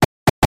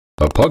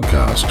a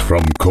podcast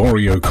from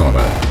Corey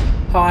O'Connor.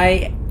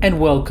 Hi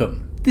and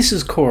welcome. This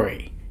is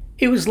Corey.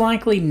 It was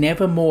likely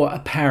never more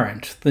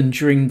apparent than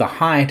during the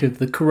height of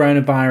the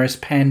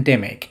coronavirus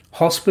pandemic.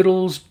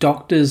 Hospitals,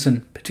 doctors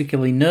and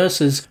particularly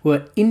nurses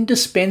were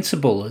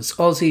indispensable as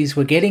Aussies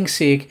were getting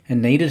sick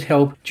and needed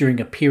help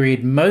during a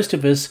period most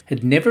of us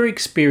had never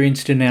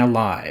experienced in our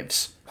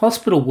lives.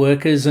 Hospital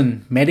workers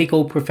and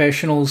medical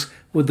professionals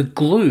were the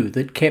glue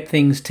that kept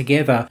things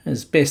together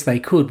as best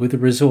they could with the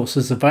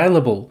resources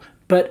available.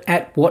 But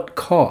at what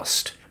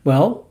cost?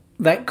 Well,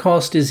 that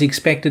cost is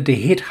expected to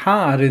hit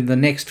hard in the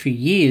next few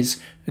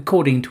years,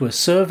 according to a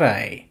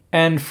survey.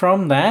 And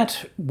from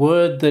that,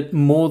 word that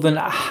more than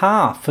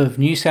half of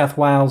New South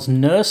Wales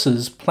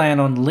nurses plan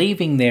on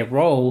leaving their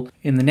role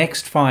in the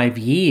next 5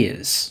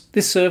 years.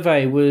 This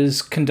survey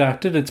was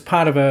conducted as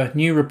part of a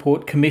new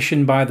report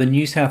commissioned by the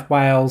New South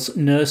Wales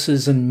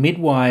Nurses and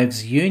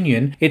Midwives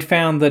Union. It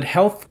found that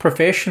health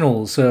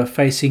professionals are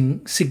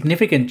facing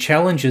significant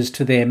challenges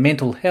to their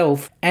mental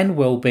health and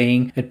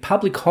well-being at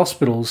public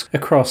hospitals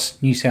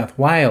across New South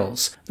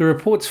Wales. The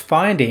report's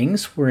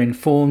findings were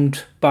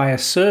informed by a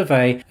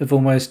survey of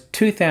almost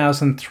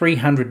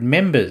 2,300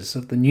 members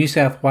of the New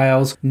South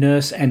Wales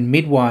Nurse and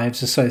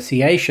Midwives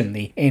Association,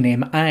 the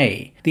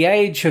NMA. The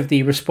age of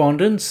the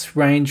respondents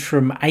ranged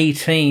from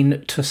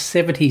 18 to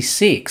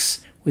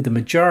 76, with the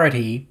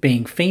majority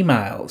being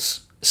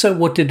females. So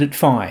what did it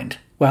find?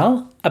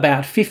 Well,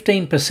 about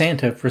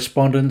 15% of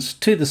respondents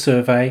to the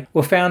survey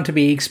were found to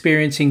be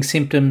experiencing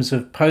symptoms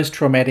of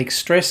post-traumatic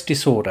stress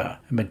disorder.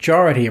 A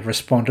majority of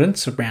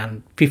respondents,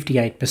 around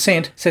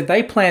 58%, said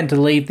they plan to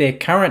leave their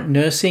current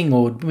nursing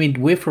or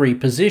midwifery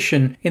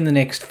position in the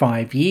next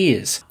 5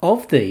 years.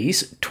 Of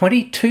these,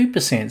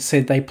 22%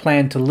 said they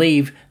plan to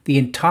leave the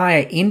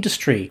entire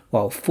industry,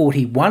 while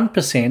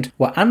 41%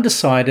 were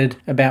undecided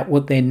about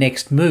what their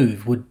next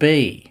move would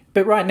be.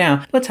 But right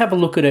now, let's have a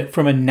look at it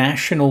from a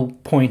national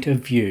point of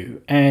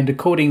view. And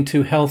according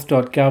to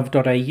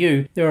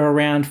health.gov.au, there are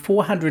around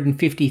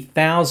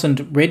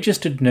 450,000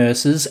 registered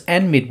nurses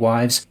and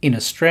midwives in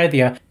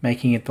Australia,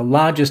 making it the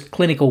largest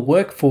clinical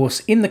workforce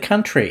in the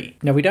country.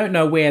 Now, we don't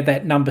know where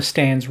that number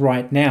stands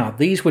right now.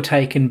 These were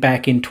taken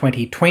back in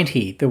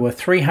 2020. There were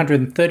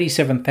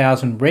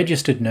 337,000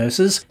 registered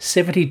nurses,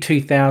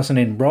 72,000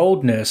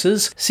 enrolled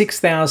nurses,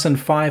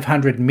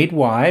 6,500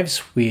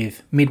 midwives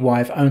with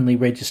midwife-only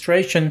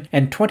registration,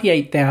 and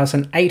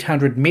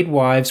 28,800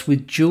 midwives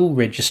with dual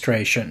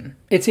registration.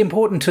 It's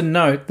important to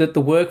note that the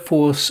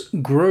workforce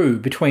grew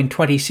between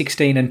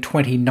 2016 and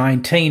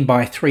 2019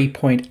 by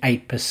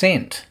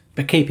 3.8%.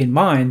 But keep in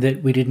mind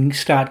that we didn't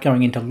start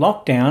going into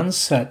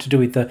lockdowns to do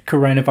with the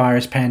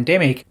coronavirus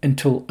pandemic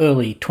until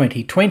early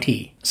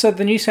 2020. So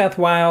the New South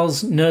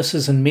Wales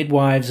Nurses and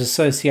Midwives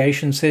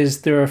Association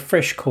says there are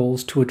fresh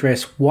calls to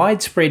address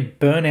widespread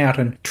burnout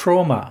and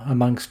trauma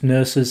amongst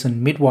nurses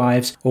and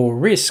midwives, or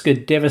risk a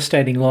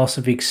devastating loss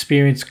of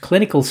experienced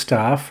clinical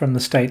staff from the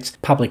state's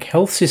public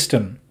health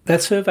system.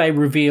 That survey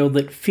revealed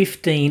that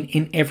 15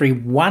 in every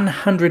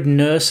 100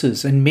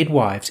 nurses and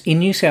midwives in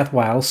New South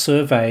Wales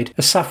surveyed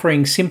are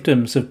suffering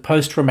symptoms of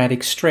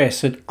post-traumatic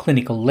stress at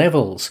clinical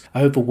levels.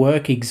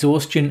 Overwork,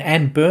 exhaustion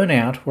and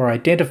burnout were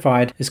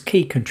identified as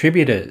key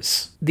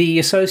contributors. The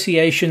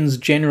association's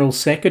General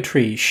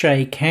Secretary,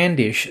 Shay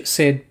Candish,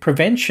 said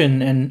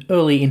prevention and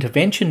early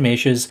intervention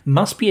measures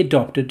must be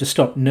adopted to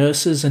stop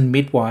nurses and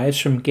midwives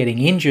from getting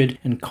injured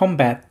and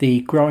combat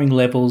the growing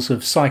levels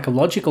of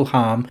psychological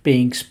harm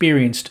being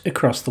experienced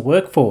across the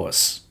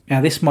workforce.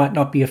 Now, this might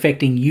not be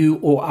affecting you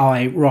or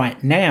I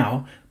right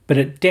now, but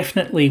it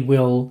definitely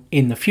will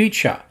in the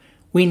future.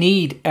 We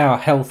need our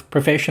health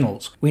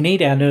professionals. We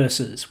need our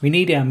nurses. We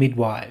need our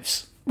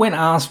midwives. When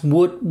asked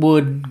what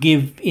would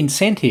give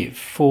incentive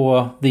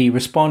for the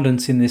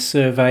respondents in this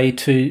survey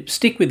to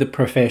stick with the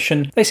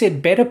profession, they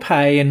said better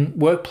pay and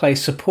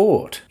workplace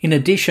support, in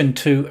addition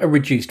to a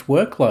reduced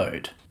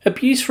workload.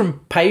 Abuse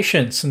from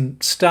patients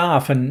and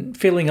staff and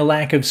feeling a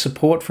lack of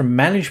support from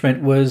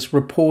management was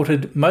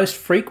reported most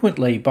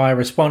frequently by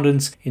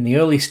respondents in the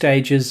early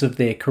stages of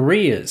their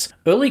careers.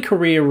 Early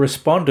career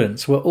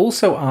respondents were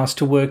also asked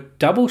to work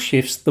double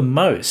shifts the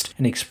most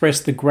and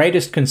expressed the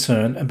greatest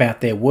concern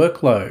about their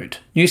workload.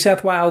 New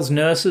South Wales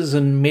nurses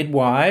and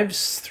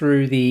midwives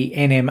through the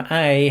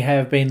NMA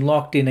have been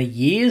locked in a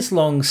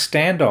years-long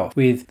standoff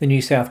with the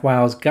New South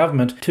Wales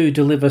government to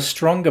deliver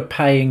stronger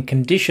pay and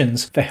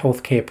conditions for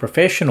healthcare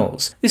professionals.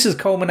 This has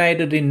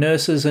culminated in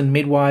nurses and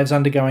midwives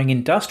undergoing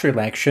industrial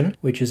action,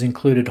 which has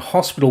included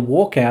hospital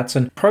walkouts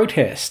and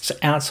protests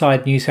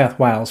outside New South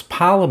Wales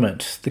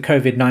Parliament. The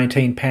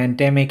COVID-19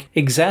 pandemic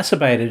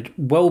exacerbated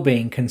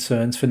well-being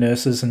concerns for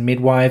nurses and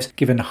midwives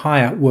given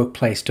higher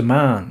workplace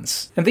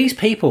demands. And these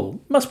people,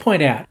 must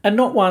point out, are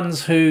not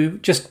ones who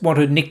just want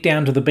to nick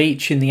down to the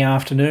beach in the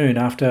afternoon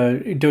after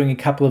doing a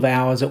couple of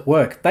hours at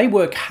work. They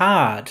work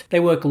hard, they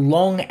work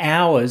long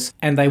hours,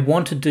 and they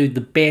want to do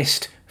the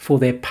best for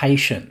their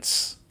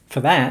patients. For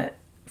that,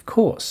 of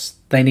course,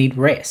 they need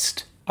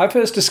rest. I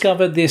first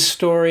discovered this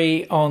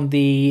story on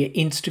the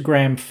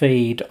Instagram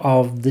feed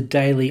of the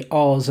Daily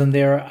Oz, and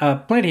there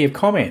are plenty of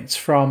comments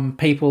from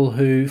people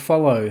who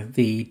follow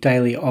the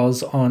Daily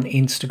Oz on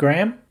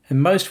Instagram.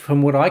 And most,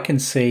 from what I can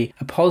see,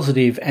 are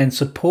positive and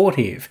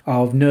supportive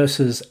of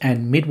nurses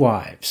and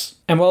midwives.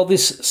 And while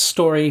this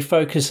story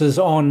focuses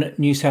on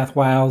New South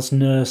Wales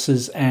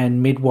nurses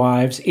and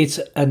midwives, it's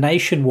a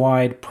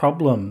nationwide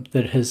problem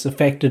that has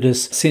affected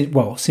us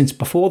since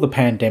before the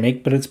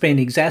pandemic, but it's been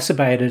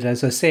exacerbated,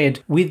 as I said,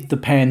 with the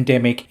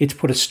pandemic. It's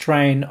put a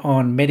strain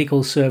on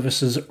medical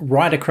services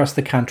right across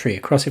the country,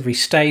 across every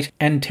state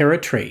and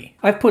territory.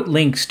 I've put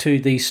links to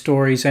these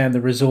stories and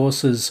the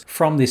resources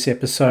from this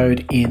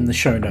episode in the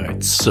show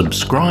notes.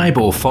 Subscribe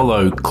or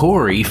follow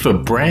Corey for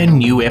brand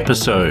new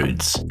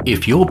episodes.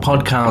 If your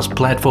podcast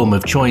platform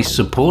of choice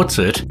supports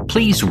it,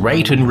 please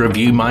rate and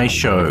review my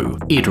show.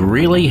 It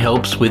really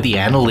helps with the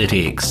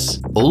analytics.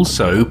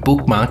 Also,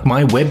 bookmark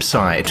my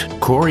website,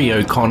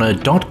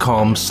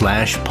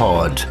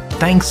 CoreyO'Connor.com/pod.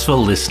 Thanks for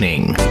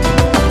listening.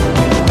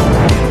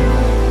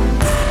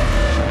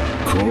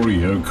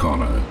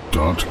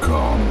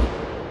 CoreyO'Connor.com